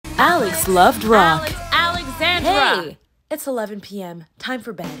Alex loved rock. Alexandra! Hey! It's 11 p.m. Time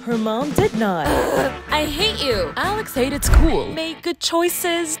for bed. Her mom did not. I hate you! Alex hated school, made good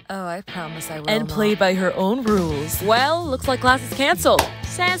choices, Oh, I promise I will and not. played by her own rules. Well, looks like class is canceled.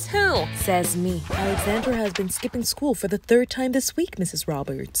 Says who? Says me. Alexandra has been skipping school for the 3rd time this week, Mrs.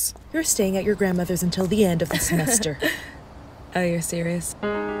 Roberts. You're staying at your grandmother's until the end of the semester. Oh, you're serious?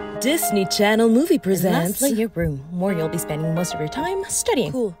 Disney Channel movie presents... Lastly, your room, where you'll be spending most of your time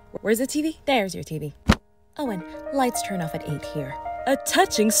studying. Cool. Where's the TV? There's your TV. Oh, and lights turn off at 8 here. A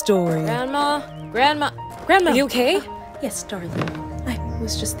touching story. Grandma? Grandma! Are you okay? Yes, darling. I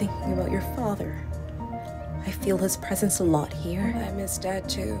was just thinking about your father. I feel his presence a lot here. I miss Dad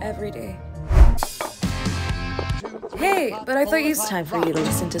too, every day. Hey, but I thought you... It's time for you to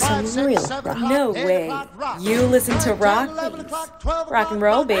listen to some real rock. No way. You listen to rock? Rock and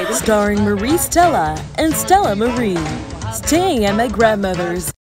roll, baby. Starring Marie Stella and Stella Marie. Staying at my grandmother's.